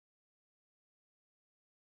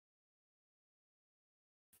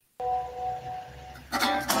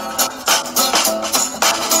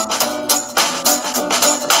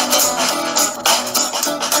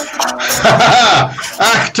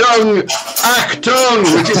Achtung,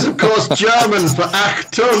 Achtung, which is of course German for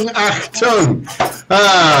Achtung, Achtung.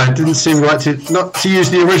 It didn't seem right not to use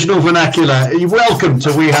the original vernacular. You're welcome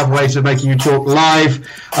to We Have Ways of Making You Talk live.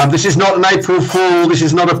 This is not an April Fool. This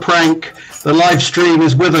is not a prank. The live stream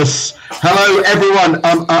is with us. Hello, everyone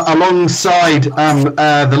alongside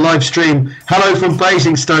the live stream. Hello from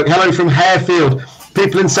Basingstoke. Hello from Harefield.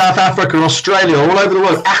 People in South Africa, Australia, all over the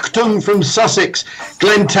world. Achtung from Sussex.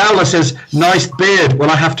 Glenn Towler says, nice beard. Well,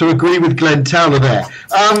 I have to agree with Glenn Towler there.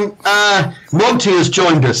 Monty has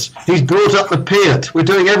joined us. He's brought up the Piat. We're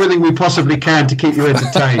doing everything we possibly can to keep you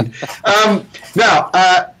entertained. Now,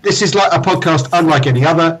 this is like a podcast unlike any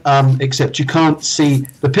other, except you can't see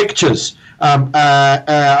the pictures.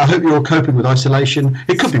 I hope you're all coping with isolation.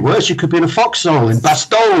 It could be worse. You could be in a foxhole in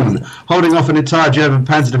Bastogne, holding off an entire German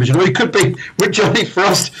Panzer Division, or you could be with Johnny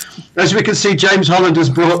Frost. As we can see, James Holland has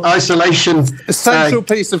brought isolation. Essential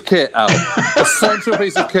piece of kit, Al. Essential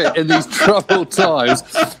piece of kit in these troubled times.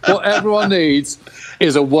 What everyone needs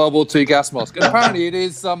is a World War II gas mask. And apparently it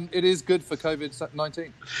is good for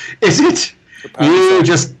COVID-19. Is it? You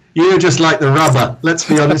just like the rubber. Let's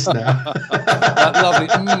be honest now. That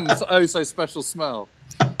lovely, so special smell.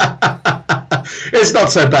 It's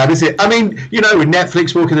not so bad, is it? I mean, with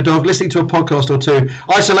Netflix, walking the dog, listening to a podcast or two,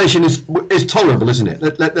 isolation is tolerable, isn't it?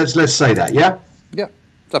 Let's say that, yeah? Yeah,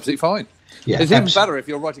 it's absolutely fine. Yeah, it's even better if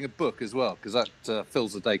you're writing a book as well, because that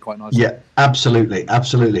fills the day quite nicely. Yeah, absolutely.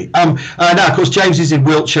 Now, of course, James is in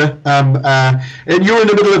Wiltshire, and you're in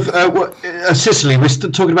the middle of Sicily. We're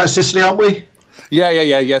still talking about Sicily, aren't we?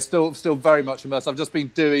 Yeah. Still very much immersed. I've just been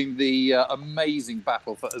doing the amazing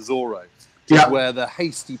battle for Azoro, where the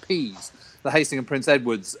Hasty Peas, the Hastings and Prince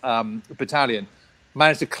Edward's battalion,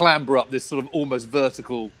 managed to clamber up this sort of almost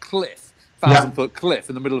vertical cliff, 1,000-foot cliff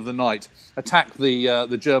in the middle of the night, attack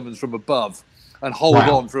the Germans from above, and hold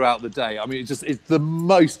on throughout the day. I mean, it's the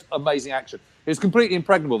most amazing action. It's completely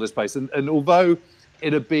impregnable, this place, and although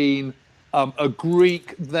it had been a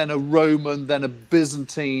Greek, then a Roman, then a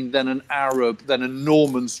Byzantine, then an Arab, then a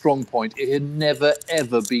Norman strongpoint, it had never,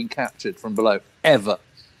 ever been captured from below, ever.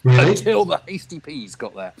 Really? Until the Hasty Peas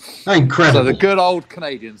got there. Incredible. So the good old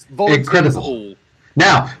Canadians. Volunteers all.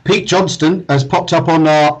 Now, Pete Johnston has popped up on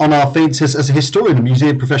our feed, says, as a historian and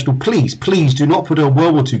museum professional, please do not put on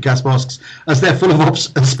World War II gas masks as they're full of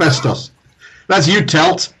asbestos. That's you,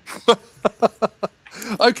 Telt.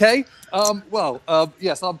 Okay.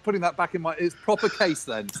 Yes, I'm putting that back in its proper case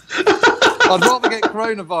then. I'd rather get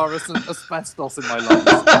coronavirus than asbestos in my lungs.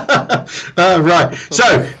 Right.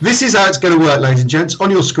 So this is how it's going to work, ladies and gents. On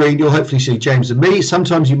your screen, you'll hopefully see James and me.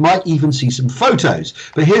 Sometimes you might even see some photos.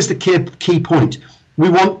 But here's the key point. We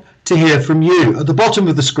want to hear from you. At the bottom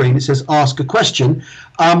of the screen, it says "Ask a question."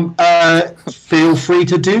 Feel free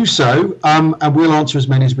to do so, and we'll answer as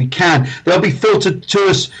many as we can. They'll be filtered to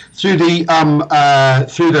us through our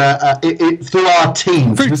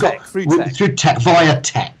team. Through tech, via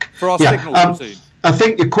tech. For our signal routine. I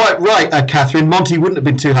think you're quite right, Catherine. Monty wouldn't have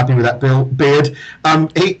been too happy with that beard.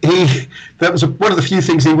 That was one of the few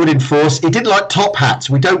things he would enforce. He didn't like top hats.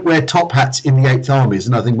 We don't wear top hats in the 8th Army, is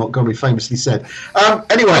another thing Montgomery famously said.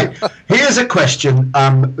 Anyway, here's a question.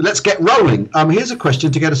 Let's get rolling. Here's a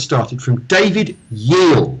question to get us started from David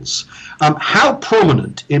Yields. How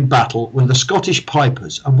prominent in battle were the Scottish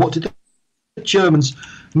pipers, and what did the Germans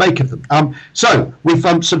make of them? So we've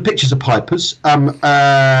some pictures of pipers.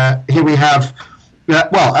 Here we have.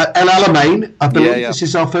 El Alamein, I believe this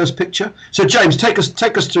is our first picture. So, James, take us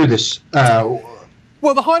through this.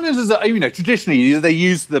 Well, the Highlanders, traditionally they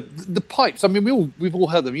use the pipes. I mean, we've all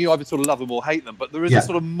heard them. You either sort of love them or hate them, but there is a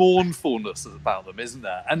sort of mournfulness about them, isn't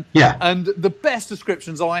there? And the best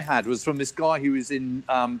descriptions I had was from this guy who was in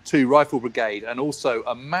 2 Rifle Brigade and also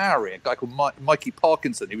a Maori, a guy called Mikey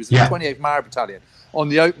Parkinson, who was in the 28th Maori Battalion on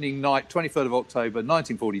the opening night, 23rd of October,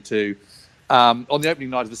 1942, on the opening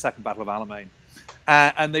night of the Second Battle of Alamein.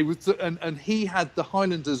 And he had the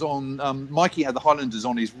Highlanders on. Mikey had the Highlanders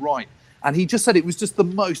on his right, and he just said it was just the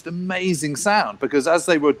most amazing sound because as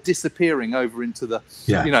they were disappearing over into the,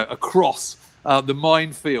 across the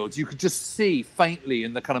minefields, you could just see faintly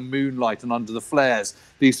in the kind of moonlight and under the flares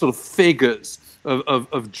these sort of figures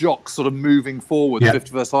of jocks sort of moving forward, the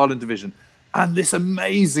 51st Highland Division, and this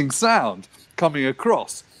amazing sound coming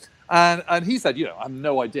across. And he said, I have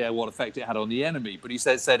no idea what effect it had on the enemy, but he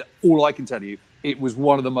said all I can tell you, it was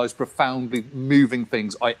one of the most profoundly moving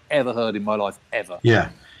things I ever heard in my life, ever. Yeah.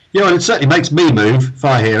 Yeah, well, it certainly makes me move if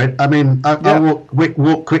I hear it. I mean, I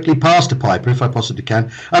walk quickly past a piper if I possibly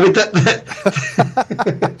can. I mean, I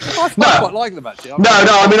quite like them actually. I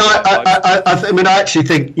mean, I actually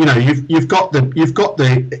think you have got that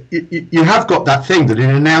thing that it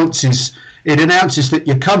announces that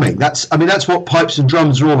you're coming. That's what pipes and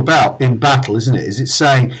drums are all about in battle, isn't it? Is it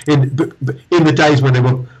saying in the days when they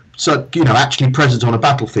were actually present on a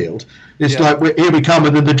battlefield? It's like here we come,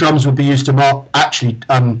 and then the drums would be used to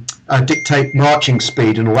dictate marching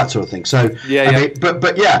speed and all that sort of thing. So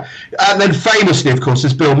but and then famously, of course,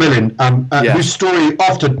 there's Bill Millin, whose story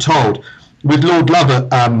often told with Lord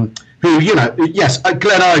Lovat, who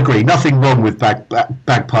Glenn, I agree, nothing wrong with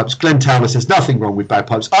bagpipes. Glenn Towler says nothing wrong with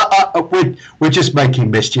bagpipes. We're just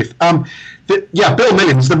making mischief. Bill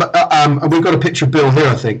Millins. We've got a picture of Bill here.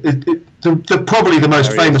 I think probably the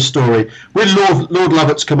most famous story with Lord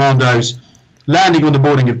Lovat's commandos landing on the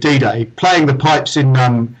morning of D-Day, playing the pipes in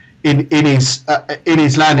his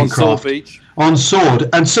landing craft on Sword,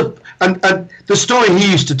 and the story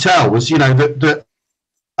he used to tell was they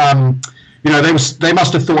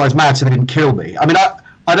must have thought I was mad, so they didn't kill me. I mean,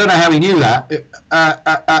 I don't know how he knew that.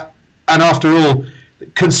 And after all,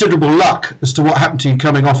 considerable luck as to what happened to you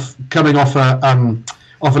coming off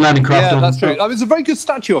a landing craft. Yeah, that's true. I mean, there's a very good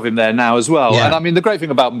statue of him there now as well. Yeah. And I mean, the great thing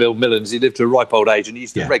about Bill Millin is he lived to a ripe old age, and he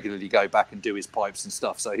used to regularly go back and do his pipes and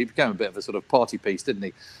stuff. So he became a bit of a sort of party piece, didn't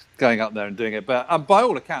he? Going up there and doing it. But by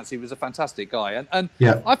all accounts, he was a fantastic guy. And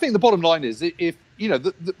I think the bottom line is, if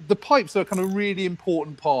the pipes are kind of really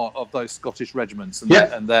important part of those Scottish regiments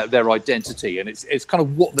and their identity, and it's kind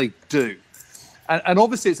of what they do. And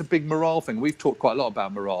obviously, it's a big morale thing. We've talked quite a lot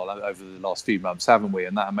about morale over the last few months, haven't we?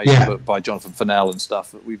 And that amazing book by Jonathan Fennell and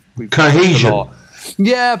stuff that we've cohesion. A lot.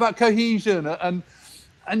 Yeah, about cohesion.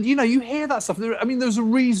 And you hear that stuff. I mean, there's a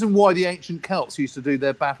reason why the ancient Celts used to do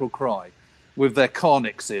their battle cry with their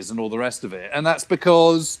carnixes and all the rest of it. And that's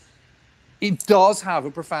because it does have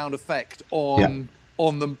a profound effect on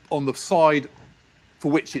the side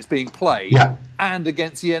for which it's being played and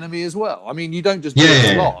against the enemy as well. I mean, you don't just do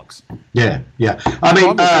it larks. Yeah. I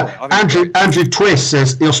mean, Andrew Twist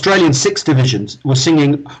says the Australian 6th Divisions were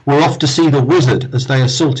singing "We're Off to See the Wizard" as they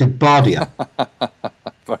assaulted Bardia.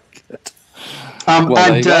 Very good.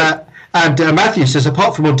 And Matthew says,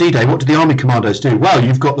 apart from on D-Day, what do the Army Commandos do? Well,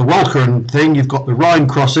 you've got the Walcheren thing, you've got the Rhine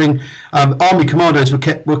crossing. Army Commandos were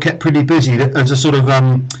kept pretty busy as a sort of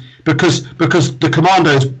because the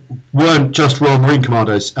Commandos weren't just Royal Marine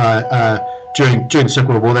Commandos during the Second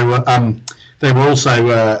World War. They were also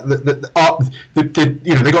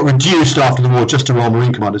they got reduced after the war just to Royal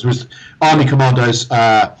Marine Commandos. Whereas Army Commandos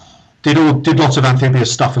did lots of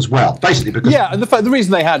amphibious stuff as well, basically because and the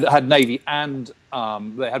reason they had Navy and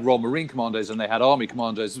they had Royal Marine Commandos and they had Army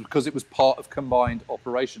Commandos was because it was part of combined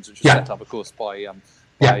operations, which was set up, of course, by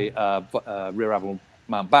Rear Admiral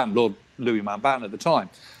Mountbatten, Lord Louis Mountbatten at the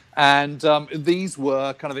time. And these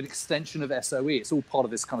were kind of an extension of SOE. It's all part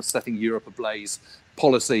of this kind of setting Europe ablaze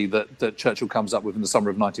policy that Churchill comes up with in the summer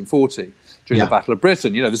of 1940 during the Battle of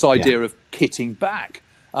Britain. This idea of kitting back.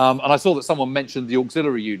 And I saw that someone mentioned the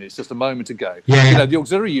auxiliary units just a moment ago. The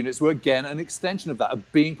auxiliary units were, again, an extension of that,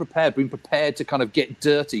 of being prepared to kind of get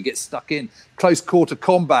dirty, get stuck in, close quarter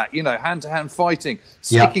combat, hand-to-hand fighting,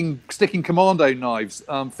 sticking commando knives,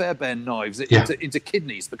 Fairbairn knives into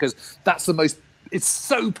kidneys, because that's the most... It's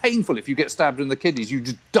so painful if you get stabbed in the kidneys, you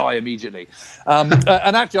just die immediately. And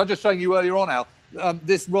actually, I'm just showing you earlier on, Al,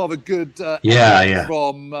 this rather good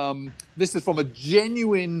from... this is from a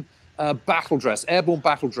genuine... battle dress, airborne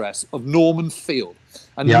battle dress of Norman Field,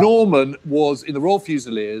 and Norman was in the Royal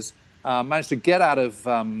Fusiliers, managed to get out of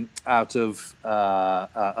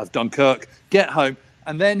Dunkirk, get home,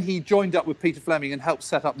 and then he joined up with Peter Fleming and helped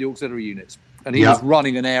set up the auxiliary units. And he was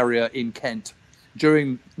running an area in Kent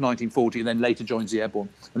during 1940, and then later joins the airborne.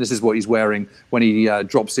 And this is what he's wearing when he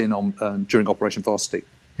drops in on during Operation Fast Stick.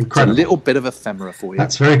 Incredible. It's a little bit of ephemera for you.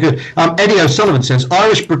 That's very good. Eddie O'Sullivan says,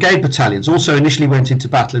 Irish brigade battalions also initially went into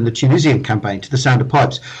battle in the Tunisian campaign to the sound of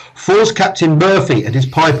pipes. Force Captain Murphy and his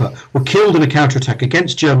piper were killed in a counterattack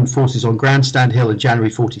against German forces on Grandstand Hill in January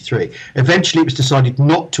 43. Eventually, it was decided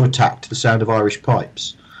not to attack to the sound of Irish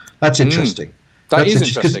pipes. That's interesting. That's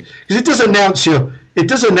interesting. Because it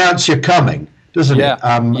does announce you're coming, doesn't it?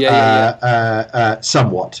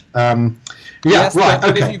 Somewhat. Yes, right.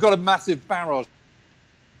 But okay. if you've got a massive barrage,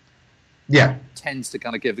 tends to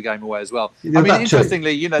kind of give the game away as well. I mean,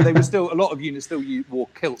 interestingly, they were still, a lot of units still wore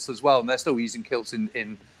kilts as well, and they're still using kilts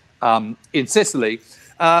in Sicily,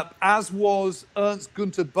 as was Ernst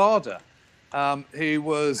Gunther Bader, who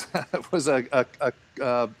was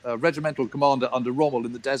a regimental commander under Rommel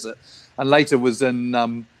in the desert, and later was in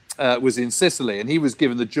was in Sicily, and he was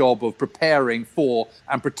given the job of preparing for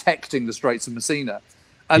and protecting the Straits of Messina.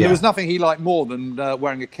 And there was nothing he liked more than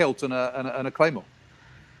wearing a kilt and a claymore.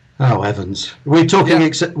 Oh heavens! We're talking.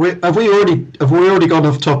 Have we already gone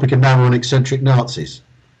off topic and now we're on eccentric Nazis?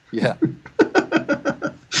 Yeah.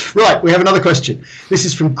 Right, we have another question. This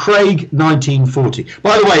is from Craig 1940.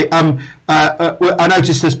 By the way, I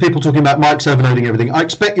noticed there's people talking about mics overloading everything. I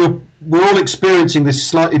expect we're all experiencing this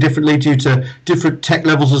slightly differently due to different tech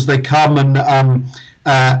levels as they come, and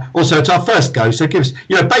also it's our first go. So give us,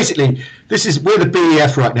 basically, we're the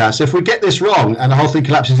BEF right now. So if we get this wrong and the whole thing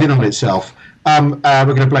collapses in on itself, we're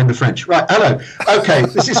going to blame the French. Right, hello. Okay,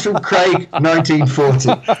 this is from Craig 1940.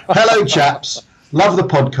 Hello, chaps. Love the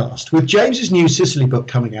podcast. With James's new Sicily book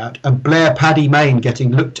coming out and Blair Paddy Mayne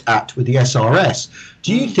getting looked at with the SRS,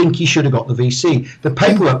 do you think he should have got the VC? The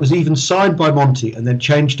paperwork was even signed by Monty and then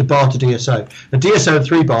changed to bar to DSO. A DSO and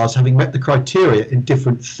 3 bars having met the criteria in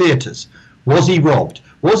different theatres. Was he robbed?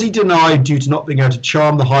 Was he denied due to not being able to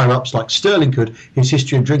charm the higher-ups like Sterling could, his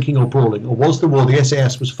history of drinking or brawling? Or was the war the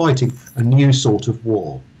SAS was fighting a new sort of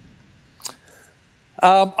war?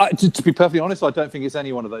 To be perfectly honest, I don't think it's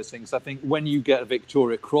any one of those things. I think when you get a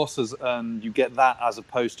Victoria Cross and you get that as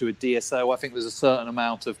opposed to a DSO, I think there's a certain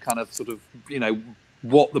amount of kind of sort of,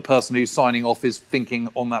 what the person who's signing off is thinking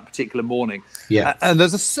on that particular morning. Yeah. And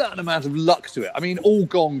there's a certain amount of luck to it. I mean, all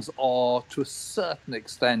gongs are, to a certain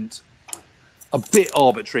extent, a bit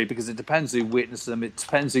arbitrary because it depends who witnesses them, it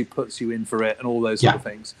depends who puts you in for it and all those sort of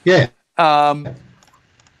things. Yeah.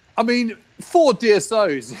 I mean, 4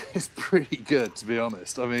 DSOs is pretty good, to be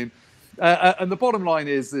honest. I mean, and the bottom line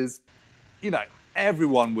is,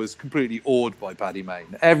 everyone was completely awed by Paddy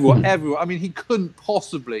Mayne. Everyone. I mean, he couldn't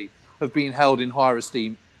possibly have been held in higher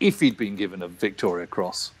esteem if he'd been given a Victoria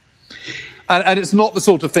Cross. And it's not the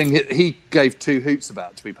sort of thing he gave 2 hoots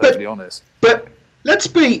about, to be perfectly honest. But let's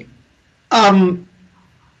be...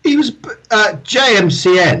 he was...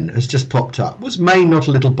 JMCN has just popped up. Was Mayne not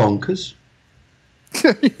a little bonkers?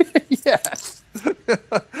 Yes.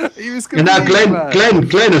 He was and now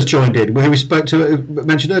Glenn has joined in, where we spoke to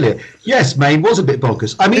mentioned earlier. Yes, Mayne was a bit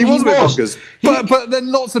bonkers. I mean, he was a bit bonkers, but then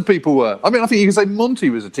lots of people were. I mean, I think you can say Monty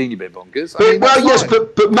was a teeny bit bonkers.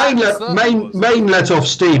 But Mayne let off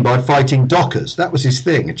steam by fighting dockers. That was his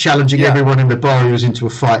thing, challenging everyone in the bar who was into a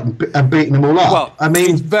fight and beating them all up. Well, I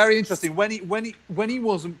mean, it's very interesting. When he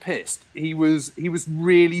wasn't pissed, he was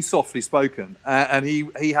really softly spoken, and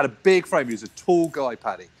he had a big frame. He was a tall guy,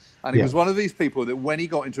 Paddy. And he was one of these people that when he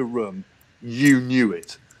got into a room, you knew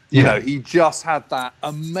it. He just had that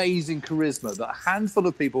amazing charisma that a handful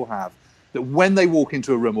of people have, that when they walk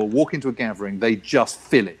into a room or walk into a gathering, they just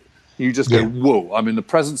feel it. You just go, whoa, I'm in the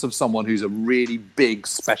presence of someone who's a really big,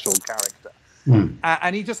 special character.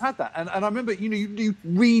 And he just had that. And I remember, you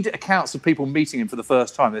read accounts of people meeting him for the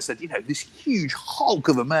first time. They said, this huge hulk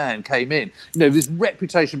of a man came in, this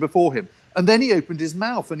reputation before him. And then he opened his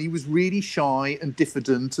mouth, and he was really shy and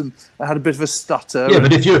diffident, and had a bit of a stutter. Yeah,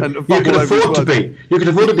 but if you can afford to be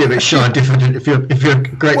a bit shy and diffident if you're a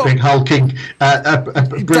great big hulking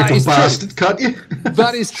brutal bastard, can't you?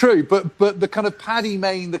 That is true. But the kind of Paddy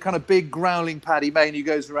Mayne, the kind of big growling Paddy Mayne who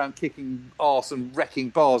goes around kicking arse and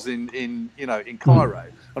wrecking bars in Cairo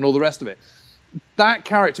and all the rest of it, that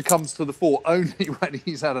character comes to the fore only when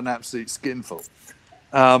he's had an absolute skinful.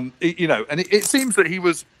 And it seems that he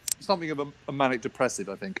was something of a manic depressive,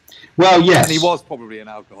 I think. Well, yes. And he was probably an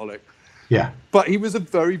alcoholic. Yeah. But he was a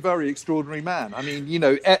very, very extraordinary man. I mean,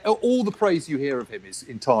 all the praise you hear of him is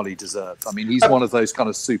entirely deserved. I mean, he's one of those kind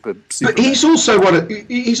of super But he's also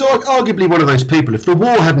he's arguably one of those people, if the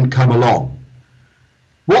war hadn't come along,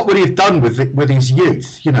 what would he have done with his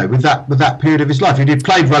youth, with that period of his life? He'd have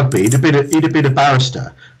played rugby, he'd have been a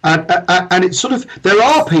barrister. And it's sort of, there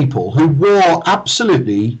are people who wore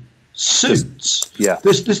absolutely suits. Yeah.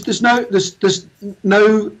 There's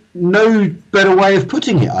no better way of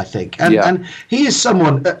putting it, I think. And he is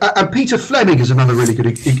someone. And Peter Fleming is another really good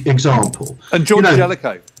example. And George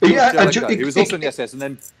Jellicoe. He was also in the SS and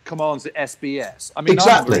then commands the SBS. I mean, I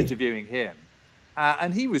remember interviewing him,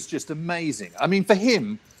 and he was just amazing. I mean, for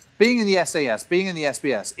him, being in the SAS, being in the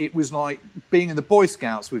SBS, it was like being in the Boy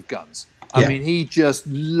Scouts with guns. I mean, he just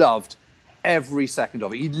loved every second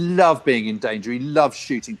of it. He loved being in danger. He loved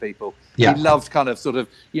shooting people. He loved kind of sort of,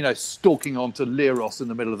 stalking onto Leros in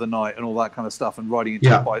the middle of the night and all that kind of stuff and riding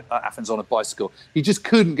into Athens on a bicycle. He just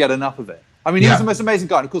couldn't get enough of it. I mean, he was the most amazing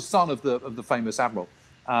guy, and of course, son of the famous admiral.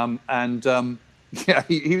 He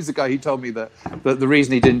was the guy who told me that the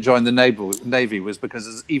reason he didn't join the Navy was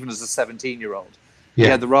because even as a 17-year-old, he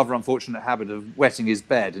had the rather unfortunate habit of wetting his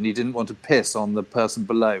bed, and he didn't want to piss on the person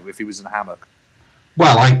below if he was in a hammock.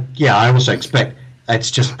 Well, I also expect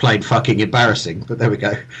It's just plain fucking embarrassing. But there we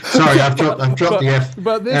go. Sorry, I've dropped the F.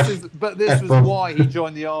 But this is why he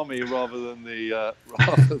joined the army rather than the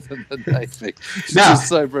Navy. Now, is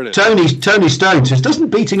so brilliant. Tony Stone says, doesn't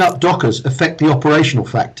beating up dockers affect the operational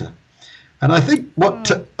factor? And I think what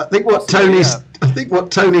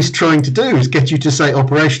Tony's trying to do is get you to say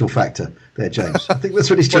operational factor there, James. I think that's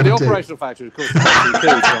what he's trying to do. The operational factor, of course, is the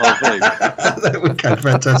whole thing. There we go,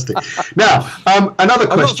 fantastic. Now, another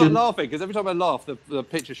question. I'm not laughing because every time I laugh, the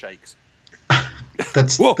picture shakes.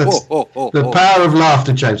 That's the power of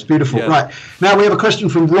laughter, James. Beautiful. Yeah. Right. Now we have a question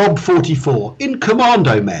from Rob44. In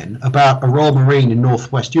Commando Men, about a Royal Marine in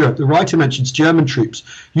northwest Europe, the writer mentions German troops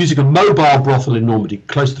using a mobile brothel in Normandy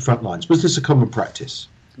close to the front lines. Was this a common practice?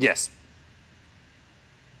 Yes.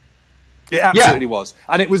 It absolutely was,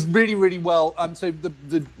 and it was really, really well. So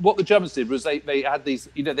what the Germans did was they had these,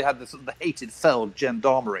 they had the hated feld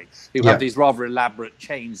gendarmerie who had these rather elaborate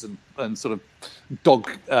chains and sort of dog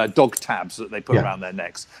tabs that they put around their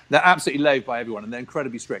necks. They're absolutely loathed by everyone, and they're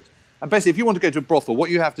incredibly strict. And basically, if you want to go to a brothel, what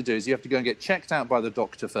you have to do is you have to go and get checked out by the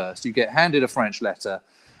doctor first. You get handed a French letter.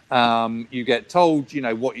 You get told,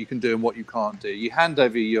 what you can do and what you can't do. You hand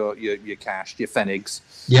over your cash, your pfennigs.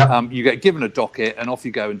 Yeah. You get given a docket, and off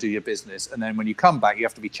you go and do your business. And then when you come back, you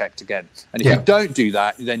have to be checked again. And if you don't do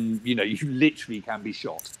that, then you literally can be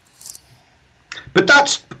shot. But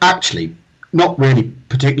that's actually not really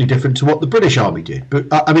particularly different to what the British Army did. But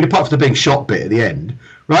I mean, apart from the being shot bit at the end,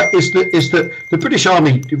 right? Is that the British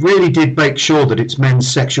Army really did make sure that its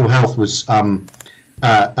men's sexual health was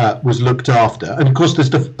looked after, and of course,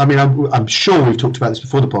 I'm sure we've talked about this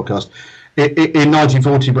before the podcast. In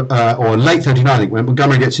 1940 or late 39, I think, when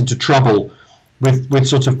Montgomery gets into trouble with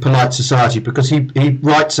sort of polite society because he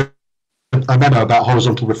writes a memo about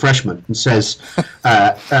horizontal refreshment and says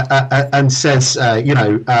that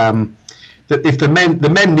if the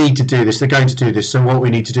men need to do this, they're going to do this. So what we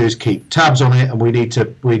need to do is keep tabs on it, and we need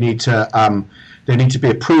to there need to be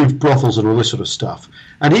approved brothels and all this sort of stuff.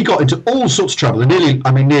 And he got into all sorts of trouble. And nearly,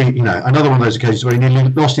 another one of those occasions where he nearly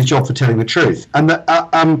lost his job for telling the truth. And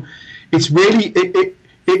it's really,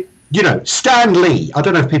 Stan Lee. I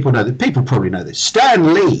don't know if people know that. People probably know this.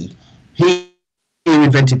 Stan Lee, he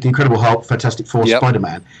invented the Incredible Hulk, Fantastic Four,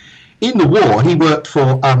 Spider-Man. In the war, he worked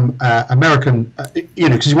for American,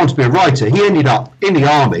 because he wanted to be a writer. He ended up in the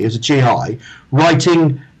army as a GI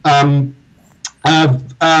writing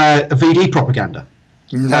VD propaganda.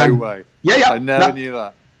 No way. Yeah. I never knew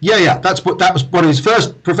that. Yeah. That was one of his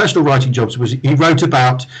first professional writing jobs. Was he wrote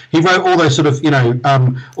all those sort of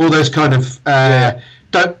all those kind of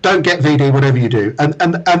don't get VD whatever you do, and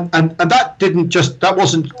that didn't just that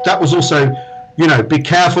was also be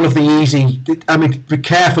careful of the easy. Be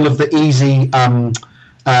careful of the easy.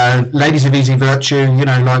 Ladies of easy virtue,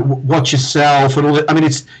 like watch yourself and all that. I mean,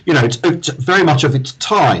 it's very much of its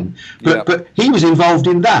time, but he was involved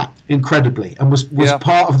in that incredibly and was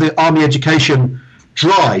part of the army education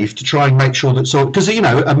drive to try and make sure that because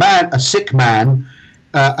a sick man,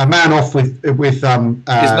 a man off with is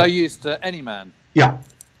no use to any man. Yeah.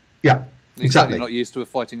 Exactly. Not used to a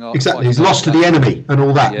fighting art. Exactly. He's lost to the enemy and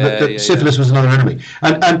all that. Syphilis was another enemy,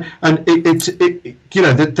 and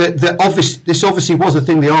this obviously was a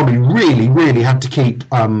thing the army really had to keep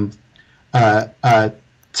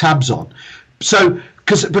tabs on. So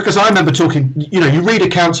because I remember talking, you read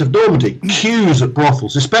accounts of Normandy, queues at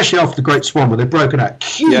brothels, especially after the Great Swan when they're broken out,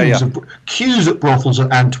 queues at brothels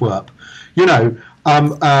at Antwerp.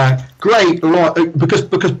 Great lot because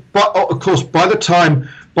of course by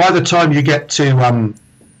the time you get to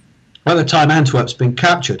by the time Antwerp's been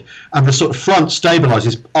captured and the sort of front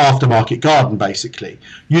stabilises aftermarket garden, basically,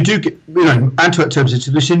 you do get Antwerp turns into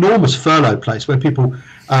this enormous furlough place where people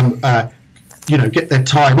get their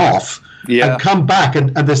time off and come back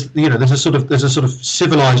and there's a sort of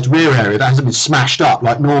civilised rear area that hasn't been smashed up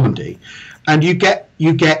like Normandy, and you get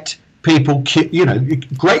people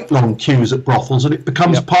great long queues at brothels, and it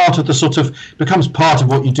becomes part of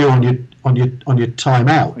what you do on your time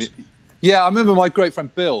out. Yeah, I remember my great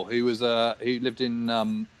friend Bill, who lived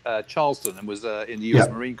in Charleston and was in the US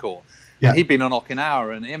Marine Corps. Yeah. He'd been on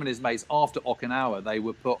Okinawa, and him and his mates after Okinawa, they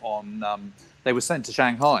were put on. They were sent to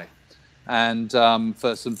Shanghai, and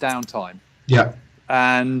for some downtime. Yeah.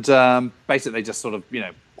 And basically, they just sort of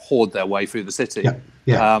hoard their way through the city.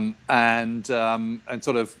 And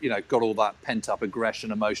sort of got all that pent up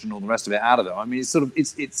aggression, emotion, all the rest of it out of it. I mean,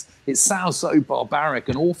 it sounds so barbaric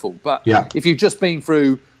and awful, but if you've just been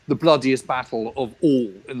through the bloodiest battle of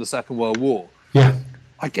all in the Second World War,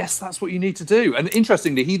 I guess that's what you need to do. And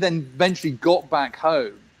interestingly, he then eventually got back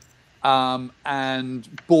home and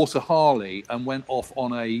bought a Harley and went off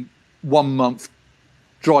on a 1 month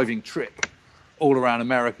driving trip all around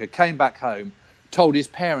America, came back home, told his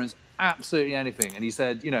parents absolutely anything. And he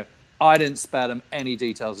said, I didn't spare them any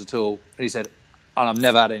details at all. And he said, and I've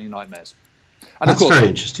never had any nightmares. And that's of course, very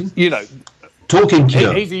interesting. Talking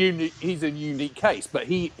cure. He's a unique case, but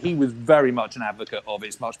he was very much an advocate of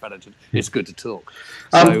it's much better it's good to talk.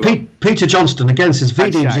 So, Peter Johnston again says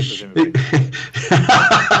VD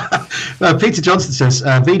Peter Johnston says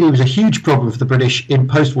VD was a huge problem for the British in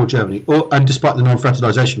post-war Germany, and despite the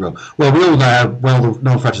non-fraternisation rule. Well, we all know how well the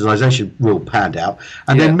non-fraternisation rule panned out.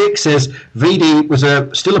 And then Mick says VD was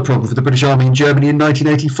still a problem for the British Army in Germany in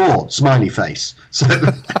 1984. Smiley face. So.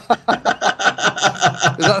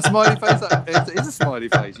 Is that a smiley face? It is a smiley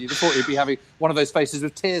face. You'd have thought he'd be having one of those faces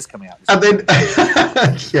with tears coming out. And then,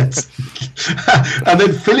 yes. And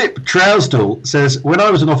then Philip Trousdale says, when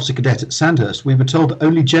I was an officer cadet at Sandhurst, we were told that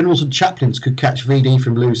only generals and chaplains could catch VD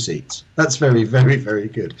from loo seats. That's very, very, very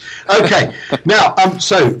good. Okay. Now,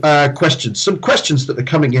 questions. Some questions that are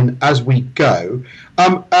coming in as we go.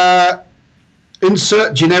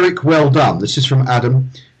 Insert generic well done. This is from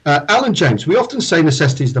Adam. Alan James, we often say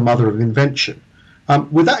necessity is the mother of invention.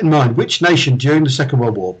 With that in mind, which nation during the Second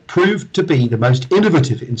World War proved to be the most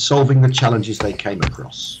innovative in solving the challenges they came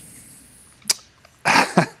across?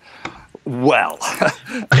 Well,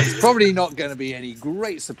 it's probably not going to be any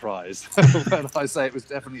great surprise when I say it was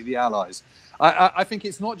definitely the Allies. I think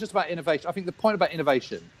it's not just about innovation. I think the point about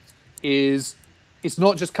innovation is it's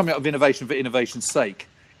not just coming up with innovation for innovation's sake.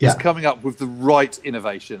 It's coming up with the right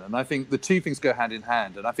innovation. And I think the two things go hand in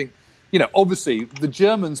hand. And I think, obviously, the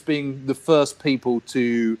Germans being the first people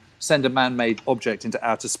to send a man-made object into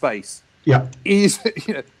outer space is,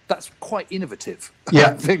 that's quite innovative,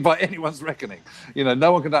 I think, by anyone's reckoning.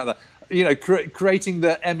 No one can doubt that. Creating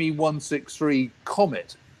the ME-163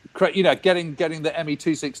 Comet, getting the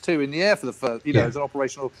ME-262 in the air for the first, as an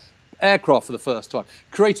operational aircraft for the first time,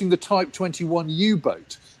 creating the Type 21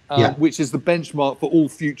 U-boat, which is the benchmark for all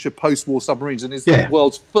future post-war submarines and is the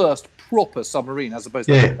world's first proper submarine as opposed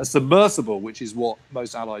to a submersible, which is what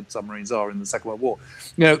most Allied submarines are in the Second World War.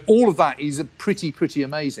 All of that is pretty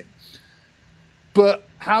amazing. But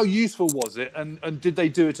how useful was it, and did they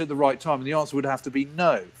do it at the right time? And the answer would have to be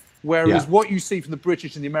no. Whereas what you see from the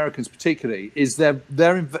British and the Americans particularly is their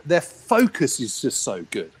focus is just so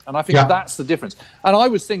good. And I think that's the difference. And I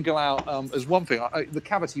would single out as one thing, the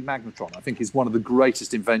cavity magnetron, I think, is one of the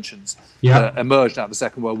greatest inventions that emerged out of the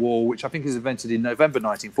Second World War, which I think is invented in November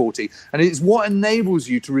 1940. And it's what enables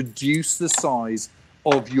you to reduce the size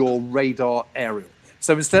of your radar aerial.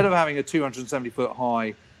 So instead of having a 270-foot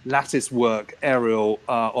high lattice work aerial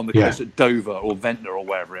on the coast at Dover or Ventnor or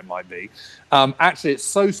wherever it might be. Actually, it's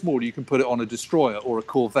so small you can put it on a destroyer or a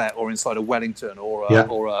corvette or inside a Wellington or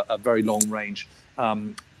a very long-range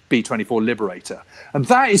B-24 Liberator. And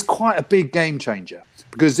that is quite a big game changer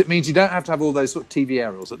because it means you don't have to have all those sort of TV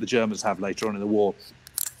aerials that the Germans have later on in the war.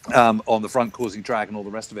 On the front causing drag and all the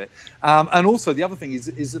rest of it. And also the other thing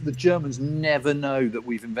is that the Germans never know that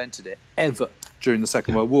we've invented it, ever, during the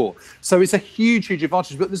Second World War. So it's a huge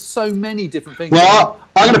advantage, but there's so many different things. Well,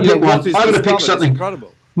 I'm going to pick one. I'm going to pick something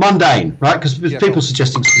incredible. Mundane, right? Because people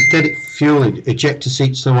suggesting synthetic fuel, ejector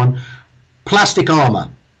seats, so on. Plastic armour,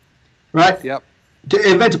 right? Yep.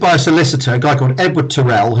 Invented by a solicitor, a guy called Edward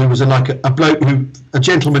Tyrrell, who was a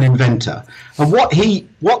gentleman inventor. And what he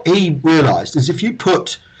realised is if you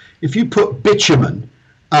put bitumen,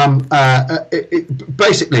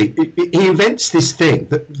 basically he invents this thing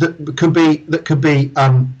that can be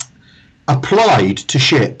applied to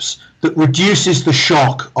ships that reduces the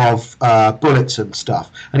shock of bullets and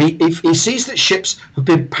stuff. And he sees that ships have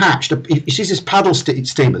been patched. He sees this paddle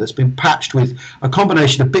steamer that's been patched with a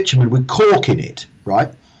combination of bitumen with cork in it,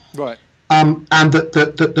 right? Right. And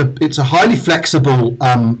that it's a highly flexible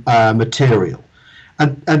material.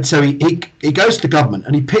 And so he goes to the government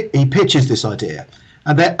and he pitches this idea,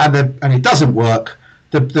 and it doesn't work.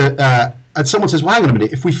 And someone says, well, hang on a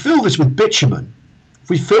minute, if we fill this with bitumen, if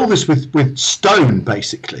we fill this with stone,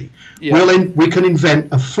 basically, we can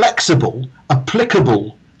invent a flexible,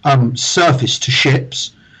 applicable surface to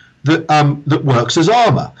ships that works as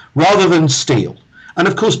armour rather than steel. And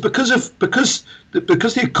of course, because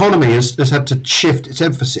the economy has had to shift its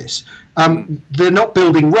emphasis, they're not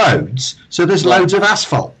building roads, so there's loads of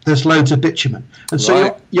asphalt, there's loads of bitumen, and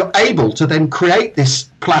so you're able to then create this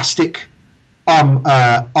plastic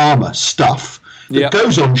armour stuff that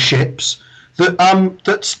goes on ships.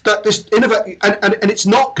 That this innovate and it's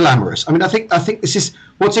not glamorous. I mean, I think this is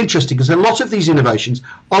what's interesting because a lot of these innovations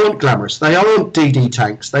aren't glamorous. They aren't DD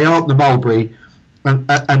tanks. They aren't the Mulberry,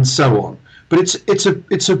 and so on. But it's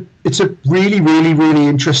a really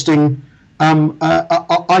interesting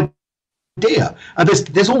idea idea. And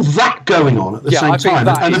there's all that going on at the same time.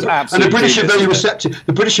 And the British are very receptive.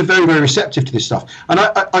 The British are very, very receptive to this stuff. And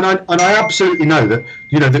I absolutely know that,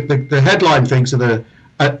 you know, the headline things are the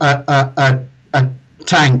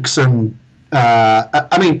tanks and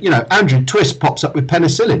I mean, you know, Andrew Twist pops up with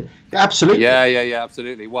penicillin. Absolutely. Yeah,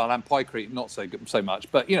 absolutely. Well, and pykrete not so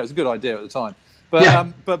much, but you know, it's a good idea at the time.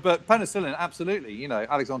 But but penicillin, absolutely. You know,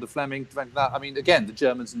 Alexander Fleming invented that. I mean, again, the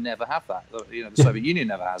Germans never have that. You know, the Soviet Union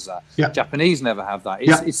never has that. Japanese never have that.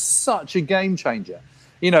 It's such a game changer.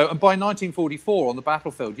 You know, and by 1944 on the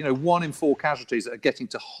battlefield, you know, 1 in 4 casualties that are getting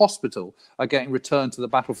to hospital are getting returned to the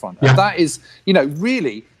battlefront. And that is, you know,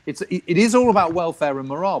 really, it is all about welfare and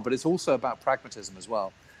morale, but it's also about pragmatism as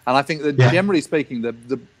well. And I think that generally speaking,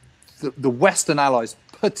 the Western allies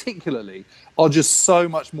particularly are just so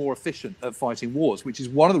much more efficient at fighting wars, which is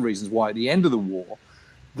one of the reasons why at the end of the war,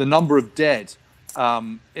 the number of dead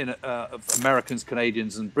of Americans,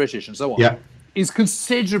 Canadians and British and so on is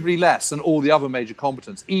considerably less than all the other major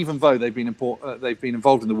combatants, even though they've been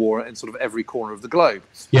involved in the war in sort of every corner of the globe.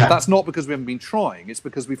 That's not because we haven't been trying, it's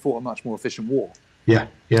because we fought a much more efficient war. And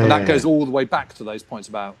that goes all the way back to those points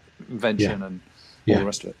about invention and all the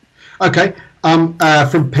rest of it. Okay,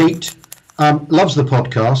 from Pete, loves the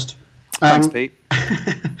podcast. Thanks, Pete.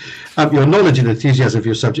 Your knowledge and enthusiasm for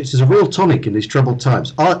your subjects is a real tonic in these troubled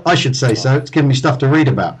times. I should say so. It's given me stuff to read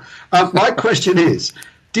about. My question is,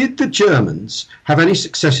 did the Germans have any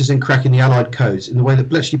successes in cracking the Allied codes in the way that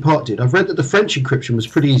Bletchley Park did? I've read that the French encryption was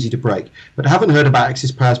pretty easy to break, but I haven't heard about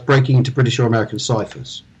Axis powers breaking into British or American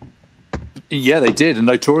ciphers. Yeah, they did, and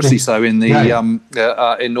notoriously so in the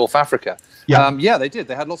in North Africa. They did.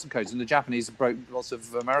 They had lots of codes, and the Japanese broke lots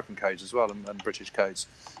of American codes as well, and British codes.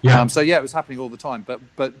 So it was happening all the time.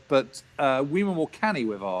 But we were more canny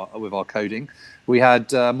with our coding. We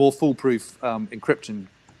had more foolproof encryption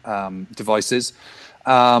devices,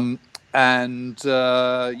 they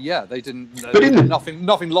didn't. But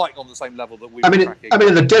nothing like on the same level that we. I mean,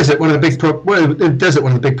 in the desert, one of the big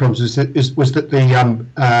problems was that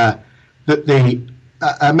the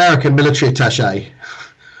American military attaché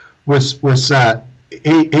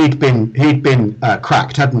he'd been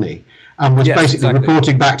cracked, hadn't he? And was basically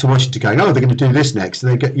reporting back to Washington, going, "Oh, they're going to do this next.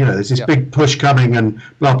 They get, you know, there's this big push coming, and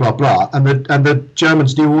blah blah blah." And the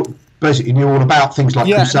Germans knew all about things like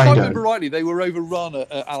Crusader. If I remember rightly, they were overrun at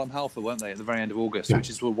Alam Halfa, weren't they, at the very end of August?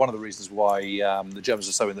 Which is one of the reasons why the Germans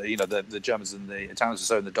are so in the Germans and the Italians are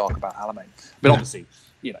so in the dark about Alamein. But obviously,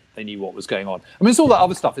 you know, they knew what was going on. I mean, it's all that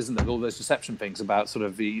other stuff, isn't it? All those deception things about sort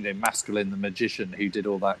of the, you know, Masculine, the magician, who did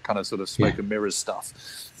all that kind of sort of smoke and mirrors stuff.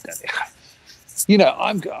 You know,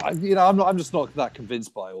 I'm just not that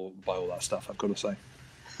convinced by all that stuff, I've got to say.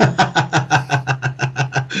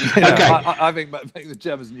 I think the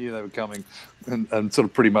Germans knew they were coming, and sort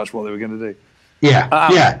of pretty much what they were going to do.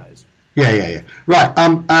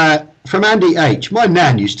 Right. From Andy H. My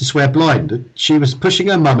nan used to swear blind that she was pushing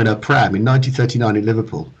her mum in her pram in 1939 in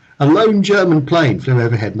Liverpool. A lone German plane flew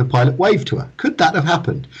overhead and the pilot waved to her. Could that have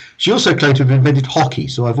happened? She also claimed to have invented hockey,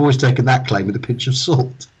 so I've always taken that claim with a pinch of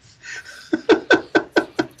salt.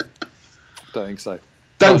 Don't think so.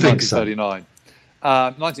 Don't think so. 1939.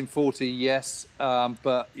 1940, yes.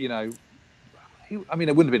 But, you know, I mean,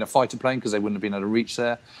 it wouldn't have been a fighter plane because they wouldn't have been able to reach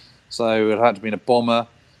there. So it had to have been a bomber.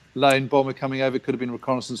 Lone bomber coming over, could have been a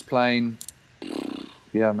reconnaissance plane.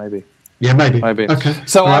 Yeah, maybe. Yeah, maybe. Okay.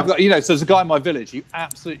 So I've got, you know, so there's a guy in my village who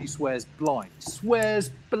absolutely swears blind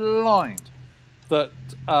that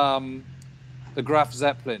the Graf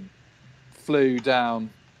Zeppelin flew down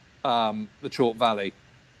the Chalk Valley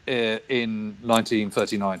in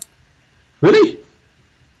 1939. Really?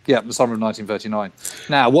 Yeah, the summer of 1939.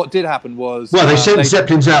 Now, what did happen was... Well, they sent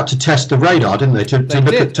Zeppelins out to test the radar, didn't they? To look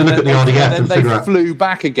at the RDF and figure out... They flew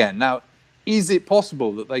back again. Now, is it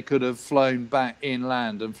possible that they could have flown back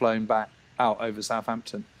inland and flown back out over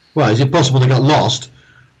Southampton? Well, is it possible they got lost?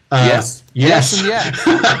 Yes. Yes. And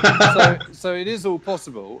yes. So it is all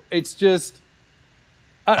possible. It's just...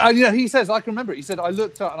 you know, he says, I can remember it. He said, I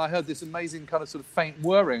looked up and I heard this amazing kind of sort of faint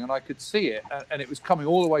whirring and I could see it. And it was coming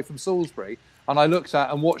all the way from Salisbury. And I looked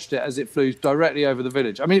at and watched it as it flew directly over the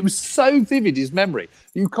village. I mean, it was so vivid, his memory.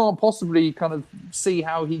 You can't possibly kind of see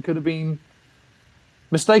how he could have been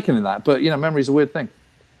mistaken in that. But, you know, memory's a weird thing.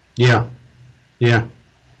 Yeah.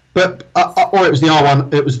 But, or it was the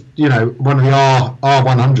R1, it was, you know, one of the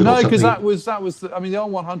R100 No, because that was, I mean, the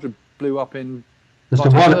R100 blew up in... There's the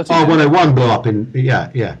R101 blew up in,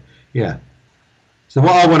 yeah. So the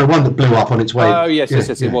R101 that blew up on its way. Oh, yes,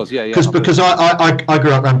 it was, yeah. Because I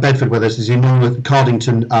grew up around Bedford where there's these enormous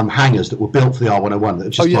Cardington hangars that were built for the R101 that are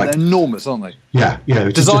just they're enormous, aren't they? Yeah.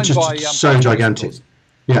 It's Designed just by so gigantic.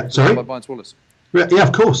 Yeah, sorry? By Bynes Wallace. Yeah,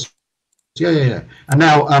 of course. Yeah. And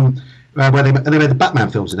now, where they made the Batman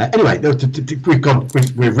films in there. Anyway,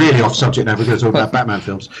 we're really off subject now. We're going to talk about Batman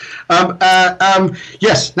films.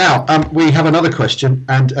 Yes. Now we have another question,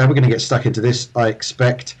 and we're going to get stuck into this, I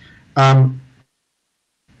expect.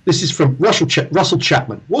 This is from Russell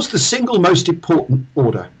Chapman. What's the single most important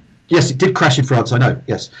order? Yes, it did crash in France. I know.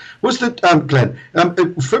 Yes, was the Glenn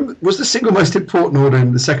was the single most important order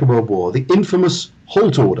in the Second World War the infamous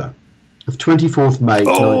Halt Order of 24th May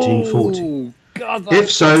 1940? God, if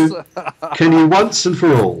so, can you once and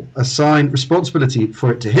for all assign responsibility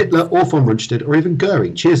for it to Hitler or von Rundstedt or even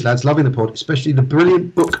Goering? Cheers, lads. Loving the pod, especially the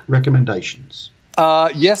brilliant book recommendations.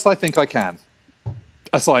 Yes, I think I can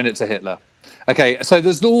assign it to Hitler. Okay, so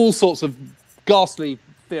there's all sorts of ghastly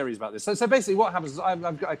theories about this. So basically, what happens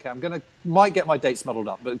is might get my dates muddled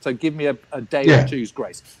up, but so give me a day or two's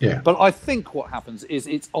grace. Yeah. But I think what happens is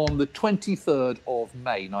it's on the 23rd of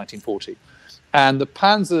May 1940, and the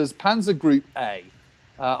Panzer Group A,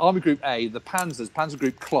 Army Group A, the Panzer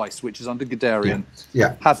Group Kleist, which is under Guderian,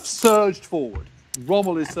 have surged forward.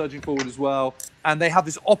 Rommel is surging forward as well, and they have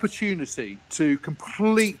this opportunity to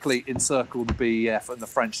completely encircle the BEF and the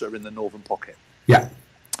French that are in the northern pocket. Yeah.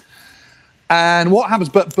 And what happens?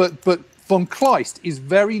 But von Kleist is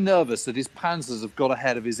very nervous that his panzers have got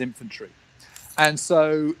ahead of his infantry, and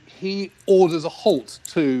so he orders a halt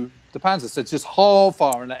to the panzers. So just hold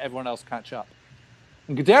fire and let everyone else catch up.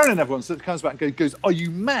 And Guderian and everyone comes back and goes, "Are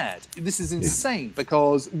you mad? This is insane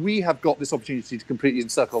because we have got this opportunity to completely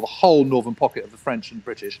encircle the whole northern pocket of the French and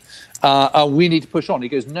British. We need to push on." He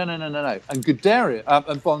goes, "No." And Guderian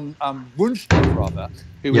and von Rundstedt, rather,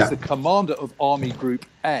 who is the commander of Army Group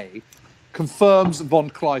A, confirms von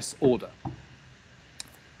Kleist's order.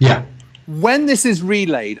 Yeah. When this is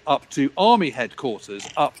relayed up to army headquarters,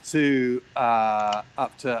 up to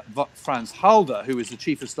Franz Halder, who is the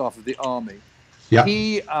chief of staff of the army,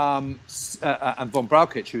 he and von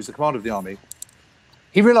Brauchitsch, who is the commander of the army,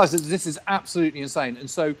 he realizes this is absolutely insane, and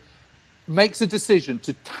so makes a decision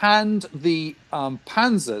to hand the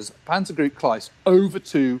Panzer Group Kleist over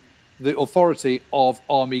to the authority of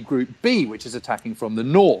Army Group B, which is attacking from the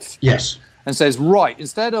north. Yes. And says, right,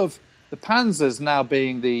 instead of the Panzers now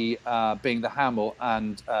being the Hamel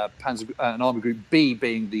and Army Group B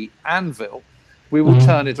being the anvil, we will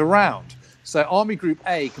turn it around. So Army Group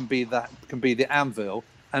A can be the anvil,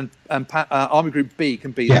 and Army Group B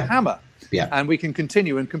can be the hammer. Yeah. And we can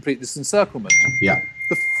continue and complete this encirclement. Yeah.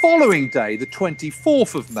 The following day, the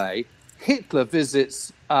 24th of May, Hitler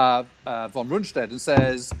visits von Rundstedt and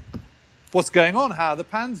says, "What's going on? How are the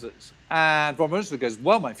panzers?" And von Rundstedt goes,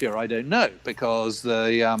 "Well, my Führer, I don't know, because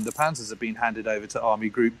the panzers have been handed over to Army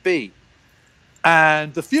Group B."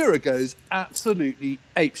 And the Führer goes absolutely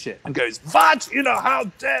apeshit and goes, "What? How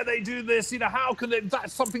dare they do this? How can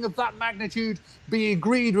something of that magnitude be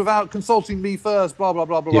agreed without consulting me first? Blah, blah,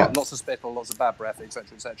 blah, blah, blah. Lots of spittle, lots of bad breath,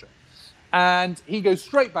 etc., etc." And he goes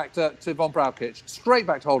straight back to von Brauchitsch, straight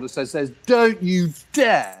back to Holder, says, "Don't you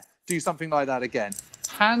dare do something like that again."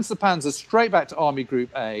 Hands the panzer straight back to Army Group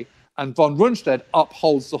A, and von Rundstedt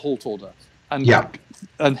upholds the halt order. And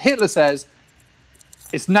Hitler says,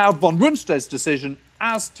 it's now von Rundstedt's decision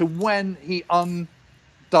as to when he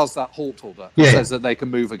undoes that halt order and says that they can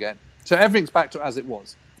move again. So everything's back to as it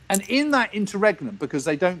was. And in that interregnum, because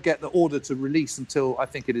they don't get the order to release until I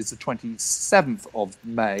think it is the 27th of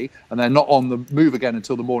May, and they're not on the move again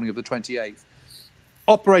until the morning of the 28th,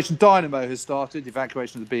 Operation Dynamo has started,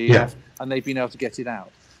 evacuation of the BEF, and they've been able to get it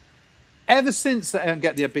out. Ever since they don't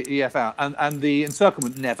get the BEF out, and the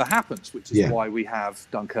encirclement never happens, which is why we have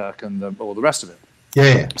Dunkirk and all the rest of it.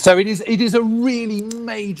 Yeah. So it is a really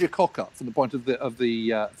major cock up from the point of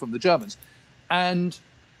from the Germans, and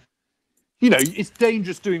it's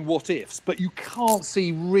dangerous doing what ifs, but you can't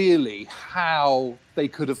see really how they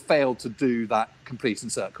could have failed to do that complete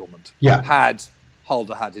encirclement. Yeah. Had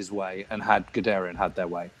Halder had his way and had Guderian had their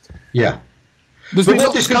way. Yeah. There's been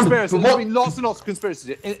lots and lots of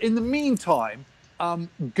conspiracies. In the meantime,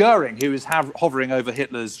 Goering, who is hovering over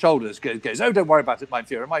Hitler's shoulders, goes, "Oh, don't worry about it, mein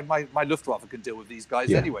Führer. My Luftwaffe can deal with these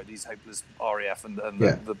guys anyway, these hopeless RAF and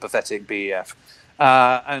the pathetic BEF."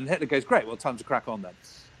 And Hitler goes, "Great, well, time to crack on then."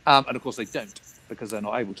 And of course they don't, because they're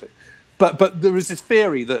not able to. But there is this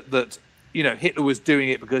theory that Hitler was doing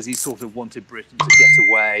it because he sort of wanted Britain to get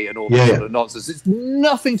away and all that sort of nonsense. It's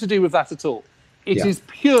nothing to do with that at all. It is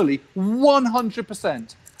purely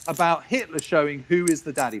 100% about Hitler showing who is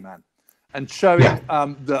the daddy man and showing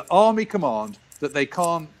the army command that they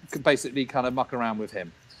can't basically kind of muck around with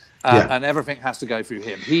him. And everything has to go through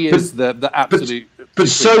him. He is the absolute... But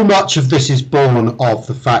so much of this is born of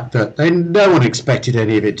the fact that no one expected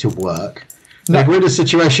any of it to work. They were in a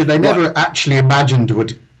situation they never actually imagined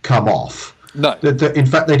would come off. No. In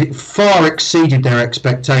fact, they far exceeded their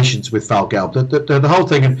expectations with Val Gelb. The whole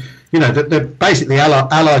thing, and that basically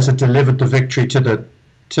Allies had delivered the victory to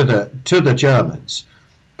the Germans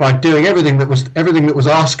by doing everything that was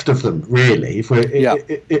asked of them, really.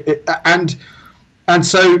 And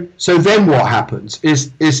so then what happens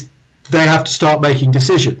is they have to start making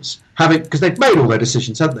decisions, because they've made all their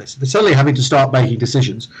decisions, haven't they? So they're suddenly having to start making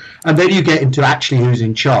decisions, and then you get into actually who's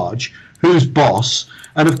in charge, who's boss,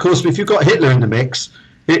 and of course, if you've got Hitler in the mix,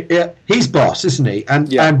 he's boss, isn't he? And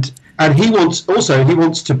he wants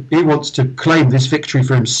to claim this victory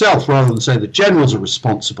for himself rather than say the generals are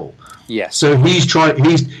responsible. Yes. So he's trying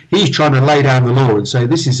to lay down the law and say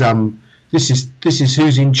this is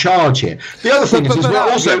who's in charge here. The other thing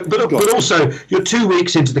but also you're 2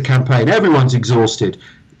 weeks into the campaign, everyone's exhausted,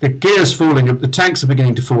 the gear's falling, the tanks are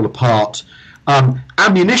beginning to fall apart.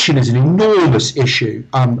 Ammunition is an enormous issue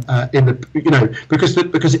because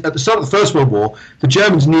at the start of the First World War, the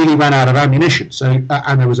Germans nearly ran out of ammunition. So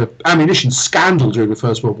and there was an ammunition scandal during the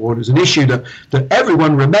First World War. It was an issue that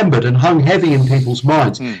everyone remembered and hung heavy in people's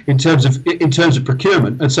minds in terms of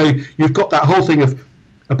procurement. And so you've got that whole thing of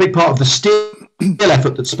a big part of the steel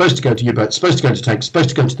effort that's supposed to go to U-boats, supposed to go to tanks, supposed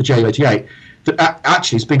to go to the Ju-88, that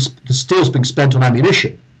actually the steel's being spent on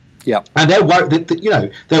ammunition. Yeah, and they're worried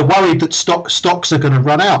that stocks are going to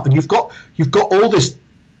run out, and you've got all this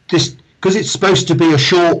because it's supposed to be a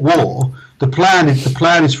short war. The plan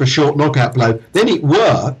is for a short knockout blow. Then it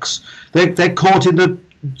works. They're caught in the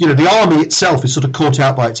army itself is sort of caught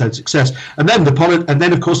out by its own success, and then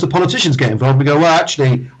of course the politicians get involved and go, well,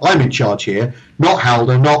 actually I'm in charge here, not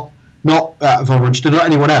Halder, not von Rundstedt, not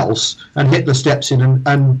anyone else, and Hitler steps in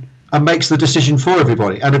and makes the decision for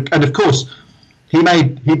everybody, and of course. He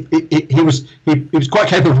was quite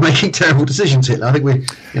capable of making terrible decisions, Hitler. I think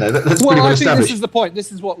that's pretty well established. I think this is the point.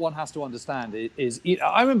 This is what one has to understand.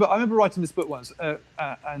 I remember writing this book once,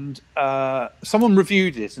 and someone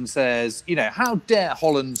reviewed it and says, how dare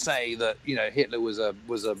Holland say that Hitler was a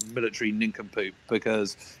military nincompoop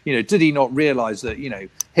because did he not realise that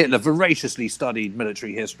Hitler voraciously studied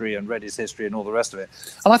military history and read his history and all the rest of it?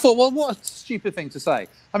 And I thought, well, what a stupid thing to say.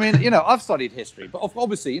 I mean, I've studied history, but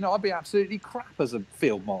obviously, I'd be absolutely crap as a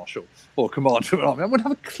field marshal or commander of an army. I wouldn't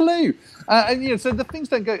have a clue. So the things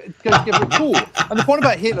don't go together at all. And the point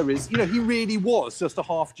about Hitler is, he really was just a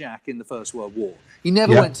half-jack in the First World War. He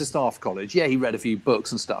never went to staff college. Yeah, he read a few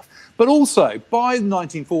books and stuff. But also, by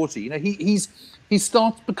 1940, he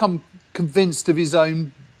starts to become convinced of his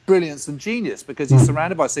own brilliance and genius because he's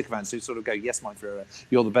surrounded by sycophants who sort of go, yes, mein Führer,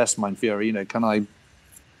 you're the best, mein Führer, can I,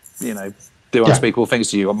 do unspeakable things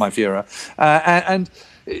to you, mein Führer.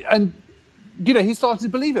 And he started to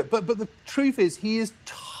believe it. But the truth is he is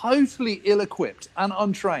totally ill-equipped and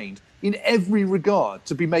untrained in every regard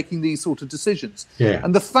to be making these sort of decisions. Yeah.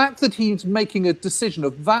 And the fact that he's making a decision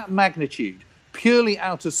of that magnitude purely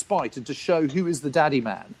out of spite and to show who is the daddy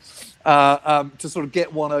man, to sort of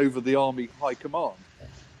get one over the army high command,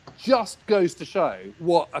 just goes to show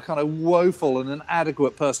what a kind of woeful and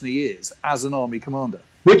inadequate person he is as an army commander.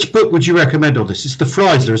 Which book would you recommend on this? It's the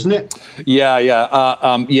Freisler, isn't it? Yeah.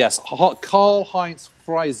 Yes, Karl-Heinz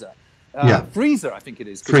Frieser. Frieser, I think it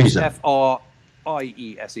is. Frieser.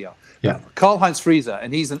 F-R-I-E-S-E-R. Yeah. Karl-Heinz Frieser,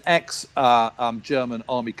 and he's an ex-German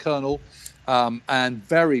army colonel and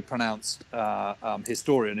very pronounced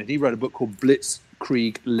historian. And he wrote a book called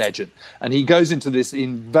Blitzkrieg Legend. And he goes into this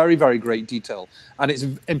in very, very great detail. And it's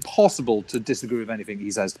impossible to disagree with anything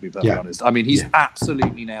he says, to be perfectly honest. I mean, he's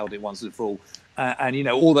absolutely nailed it once and for all. And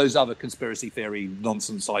all those other conspiracy theory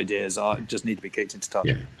nonsense ideas just need to be kicked into touch.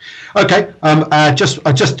 Yeah. Okay. Just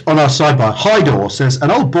on our sidebar, Hydor says an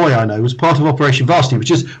old boy I know was part of Operation Varsity,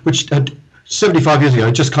 which had 75 years ago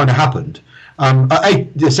just kind of happened.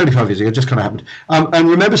 75 years ago, just kind of happened. And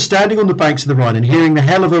remember standing on the banks of the Rhine and hearing the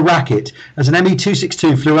hell of a racket as an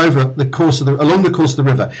ME-262 flew over along the course of the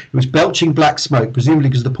river. It was belching black smoke, presumably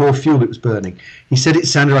because of the poor fuel it was burning. He said it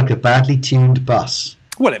sounded like a badly tuned bus.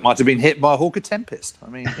 Well, it might have been hit by a Hawker Tempest. I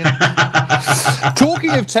mean,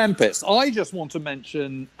 talking of Tempest, I just want to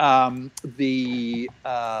mention the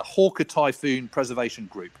Hawker Typhoon Preservation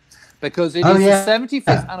Group, because it is the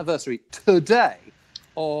 75th anniversary today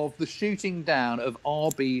of the shooting down of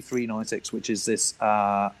RB396, which is this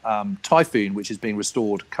Typhoon, which is being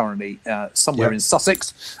restored currently somewhere in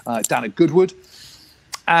Sussex, down at Goodwood.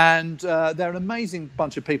 And they're an amazing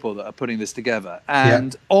bunch of people that are putting this together.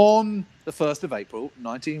 And on the 1st of April,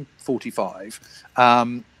 1945,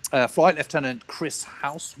 Flight Lieutenant Chris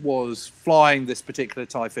House was flying this particular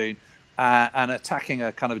Typhoon and attacking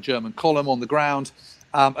a kind of German column on the ground.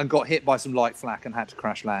 and got hit by some light flak and had to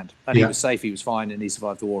crash land. And he was safe, he was fine, and he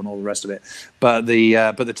survived the war and all the rest of it. But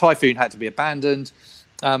the Typhoon had to be abandoned.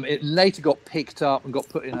 It later got picked up and got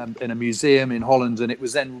put in a museum in Holland, and it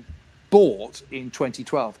was then bought in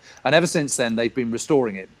 2012. And ever since then, they've been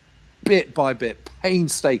restoring it bit by bit,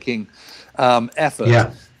 painstaking effort.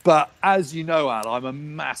 Yeah. But as you know, Al, I'm a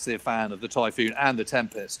massive fan of the Typhoon and the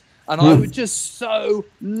Tempest. And I would just so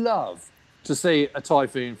love to see a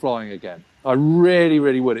Typhoon flying again. I really,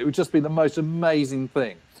 really would. It would just be the most amazing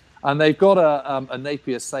thing. And they've got a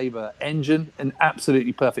Napier Sabre engine in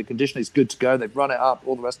absolutely perfect condition. It's good to go. They've run it up,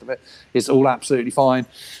 all the rest of it. It's all absolutely fine.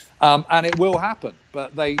 And it will happen,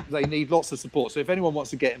 but they need lots of support. So if anyone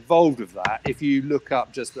wants to get involved with that, if you look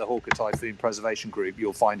up just the Hawker Typhoon Preservation Group,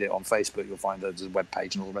 you'll find it on Facebook. You'll find there's a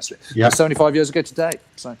webpage and all the rest of it. Yeah. 75 years ago today.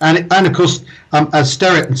 So. And of course, as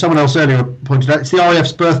Sterrett and someone else earlier pointed out, it's the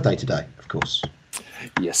RAF's birthday today, of course.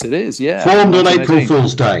 Yes, it is, yeah. Formed on April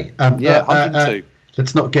Fool's Day. 102.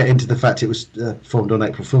 Let's not get into the fact it was formed on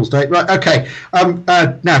April Fool's Day. Right, okay.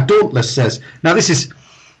 Now, Dauntless says, now this is,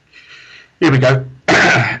 here we go.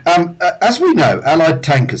 As we know, Allied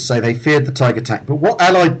tankers say they feared the Tiger tank, but what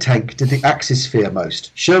Allied tank did the Axis fear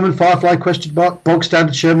most? Sherman Firefly, ? Bog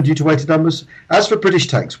standard Sherman due to weighted numbers? As for British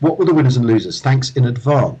tanks, what were the winners and losers? Thanks in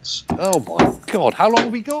advance. Oh my God, how long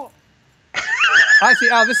have we got?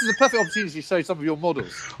 Actually, Al, this is a perfect opportunity to show some of your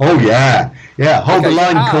models. Oh yeah, hold the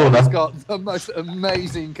line, corner. Al's got the most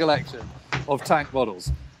amazing collection of tank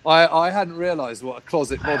models. I hadn't realised what a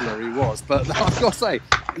closet modeler he was, but I've got to say,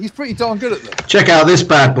 he's pretty darn good at them. Check out this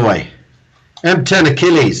bad boy. M10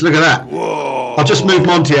 Achilles, look at that. Whoa. I'll just move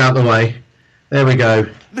Monty out of the way. There we go.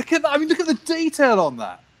 Look at that. I mean, look at the detail on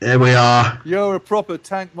that. There we are. You're a proper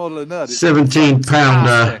tank modeler nerd.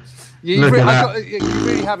 17-pounder. You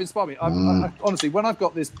really have inspired me. Honestly, when I've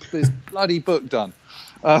got this bloody book done,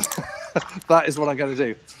 that is what I'm going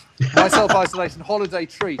to do. My self-isolation holiday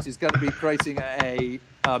treat is going to be creating a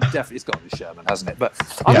definitely, it's got to be Sherman, hasn't it? But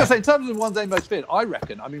I'm going to say, in terms of one day most feared, I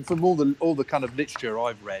reckon. I mean, from all the kind of literature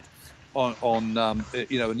I've read on and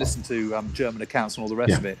listened to German accounts and all the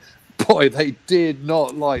rest of it, boy, they did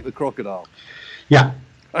not like the Crocodile. Yeah.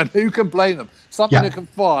 And who can blame them? Something that can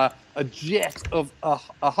fire a jet of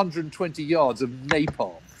 120 yards of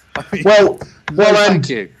napalm. I mean, thank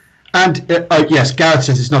you. And yes, Gareth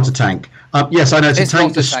says it's not a tank. Yes, I know it's a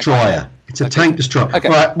tank destroyer. It's a tank destroyer. Okay.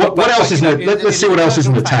 Right. What else is in it? Let's see what else is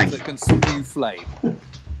in the tank. That can spew flame.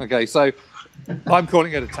 Okay, so I'm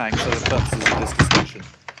calling it a tank for the purposes of this discussion.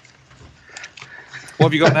 What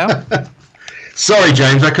have you got now? Sorry,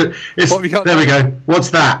 James. What have you got there now? We go. What's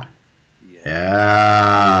that?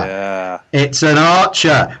 Yeah. It's an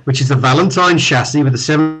Archer, which is a Valentine chassis with a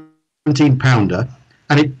 17-pounder,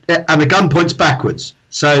 and the gun points backwards.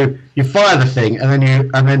 So you fire the thing, and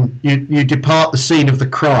then you depart the scene of the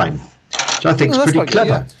crime, which I think is pretty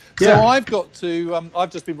clever. Good, yeah. So I've got to.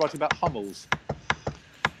 I've just been writing about Hummels.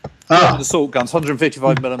 Assault guns,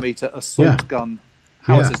 155mm assault gun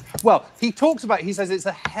howitzers. Yeah. Well, he talks about. He says it's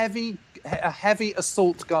a heavy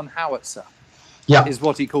assault gun howitzer. Yeah, is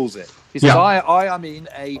what he calls it. He says, I am in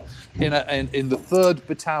the 3rd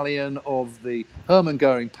Battalion of the Hermann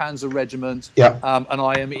Goering Panzer Regiment, and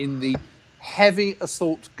I am in the heavy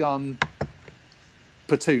assault gun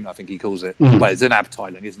platoon, I think he calls it. Well, it's an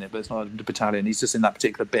abteilung, isn't it? But it's not a battalion. He's just in that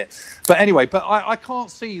particular bit. But anyway, I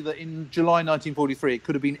can't see that in July 1943 it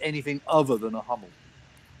could have been anything other than a Hummel.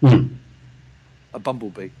 A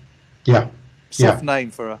bumblebee. Yeah. Soft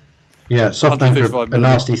name for a... Yeah, soft name for a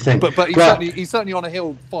nasty thing. But he's certainly on a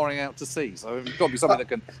hill firing out to sea, so it's got to be something that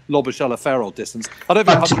can lob a shell a fair old distance. I don't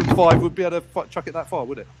think 105 would be able to chuck it that far,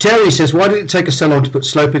 would it? Terry says, why did it take us so long to put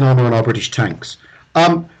sloping armour on our British tanks?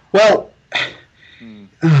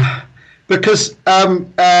 Because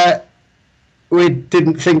we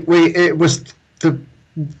didn't think it was the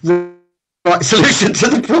right solution to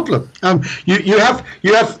the problem. You have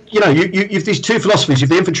these two philosophies. You have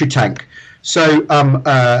the infantry tank. So,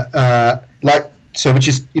 which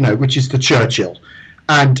is the Churchill,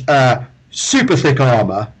 and super thick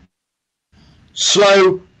armour,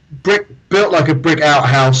 slow, built like a brick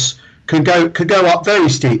outhouse, could go up very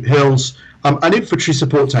steep hills. An infantry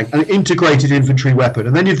support tank, an integrated infantry weapon,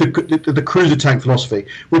 and then you have the cruiser tank philosophy.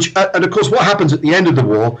 Which, and of course, what happens at the end of the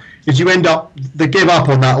war is they give up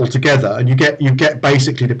on that altogether, and you get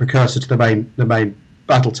basically the precursor to the main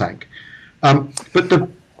battle tank. I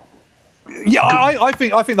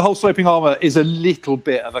think the whole sloping armour is a little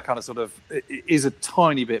bit of a kind of is a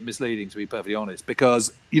tiny bit misleading, to be perfectly honest,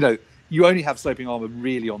 because you only have sloping armour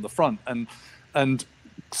really on the front, and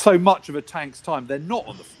so much of a tank's time they're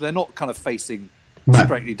not kind of facing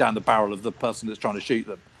straightly down the barrel of the person that's trying to shoot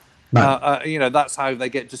them. No. You know, that's how they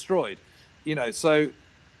get destroyed. You know, so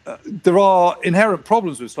there are inherent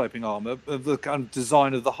problems with sloping armor of the kind of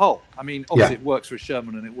design of the hull. I mean, obviously it works for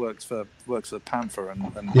Sherman and it works for Panther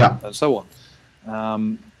and so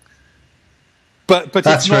on. But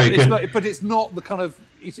that's it's not the kind of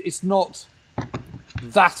it's not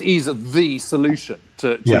that is the solution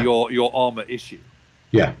to your armor issue.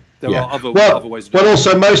 Yeah. There are other ways to do it. Well,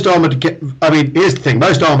 also most armored. I mean, here's the thing: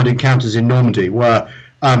 most armored encounters in Normandy were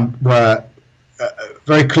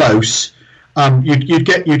very close.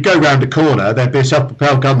 You'd go round a corner. There'd be a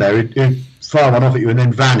self-propelled gun there. It'd fire one off at you and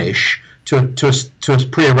then vanish to a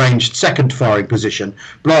pre-arranged second firing position.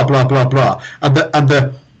 Blah blah blah blah. And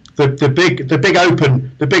the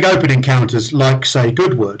big open encounters, like say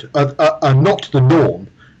Goodwood, are not the norm.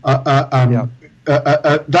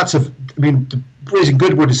 The reason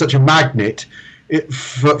Goodwood is such a magnet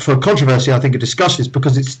for controversy, I think, a discussion is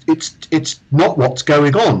because it's not what's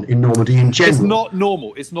going on in Normandy in general.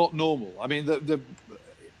 It's not normal. I mean, the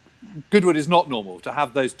Goodwood is not normal to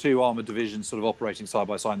have those two armoured divisions sort of operating side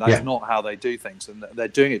by side. That's not how they do things, and they're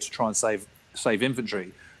doing it to try and save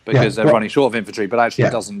infantry because they're running short of infantry. But actually,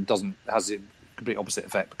 it doesn't has the complete opposite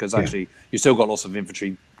effect because actually you still got lots of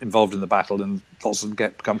infantry involved in the battle and lots of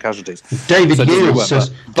them become casualties. David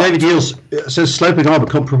Yields says sloping armour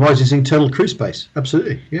compromises internal crew space.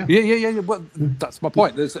 Absolutely, yeah. Well, that's my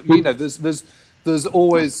point. There's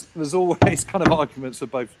always kind of arguments for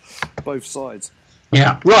both sides.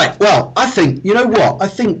 Yeah, right. Well, I think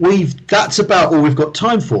that's about all we've got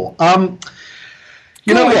time for.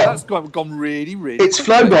 You know what? That's gone really, really. It's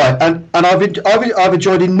flown by, and I've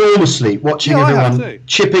enjoyed enormously watching everyone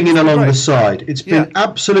chipping in along the side. It's been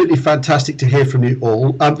absolutely fantastic to hear from you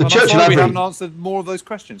all. The Church of Avery. We haven't answered more of those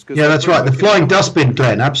questions. Yeah, that's right. The flying dustbin,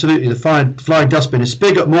 Glenn. Absolutely, the flying dustbin is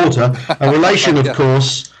spigot mortar, a relation, of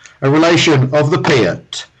course, a relation of the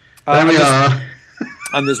Piat. There we are.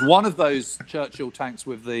 And there's one of those Churchill tanks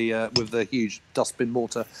with the huge dustbin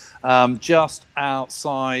mortar just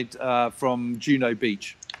outside from Juno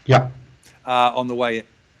Beach. Yeah. On the way.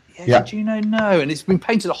 Juno, no, and it's been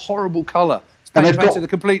painted a horrible colour. It's painted a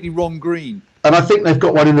completely wrong green. And I think they've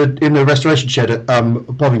got one in the restoration shed at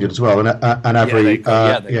Bovingdon as well, and Avery.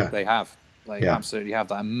 They have. They absolutely have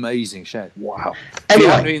that amazing shed. Wow.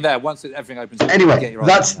 Anyway, I mean, once everything opens up, anyway,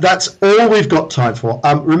 that's all we've got time for.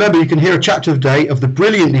 Remember, you can hear a chapter of the day of the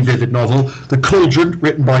brilliantly vivid novel 'The Cauldron,"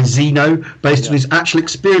 written by Zeno, based on his actual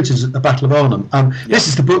experiences at the Battle of Arnhem. This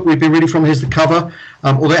is the book we've been reading from. Here's the cover,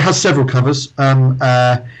 although it has several covers.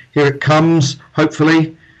 Here it comes.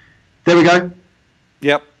 Hopefully, there we go.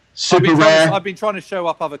 Yep. Super rare. I've been trying to show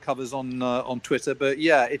up other covers on Twitter, but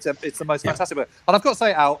it's the most fantastic book. And I've got to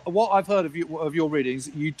say, Al, what I've heard of your readings,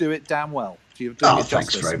 you do it damn well.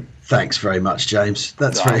 Thanks very much, James.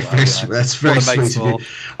 That's very sweet of you.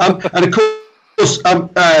 And of course,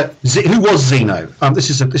 who was Zeno? This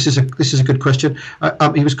is a good question.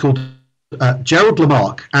 He was called Gerald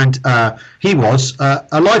Lamarck, and he was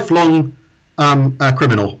a lifelong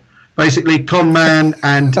criminal. Basically, con man,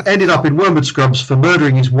 and ended up in Wormwood Scrubs for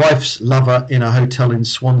murdering his wife's lover in a hotel in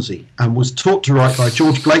Swansea, and was taught to write by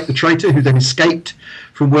George Blake, the traitor, who then escaped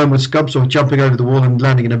from Wormwood Scrubs, or jumping over the wall and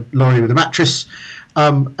landing in a lorry with a mattress.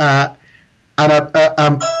 Oh, right,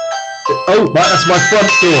 that's my front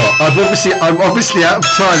door. I'm obviously out of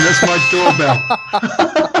time. That's my doorbell.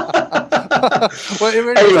 Well, it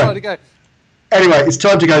really is time to go. Anyway, it's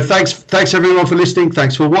time to go. Thanks everyone for listening.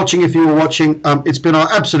 Thanks for watching if you were watching. It's been our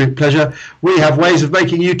absolute pleasure. We have ways of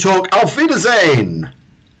making you talk. Auf Wiedersehen.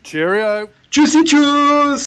 Cheerio. Tschüssi, tschüss.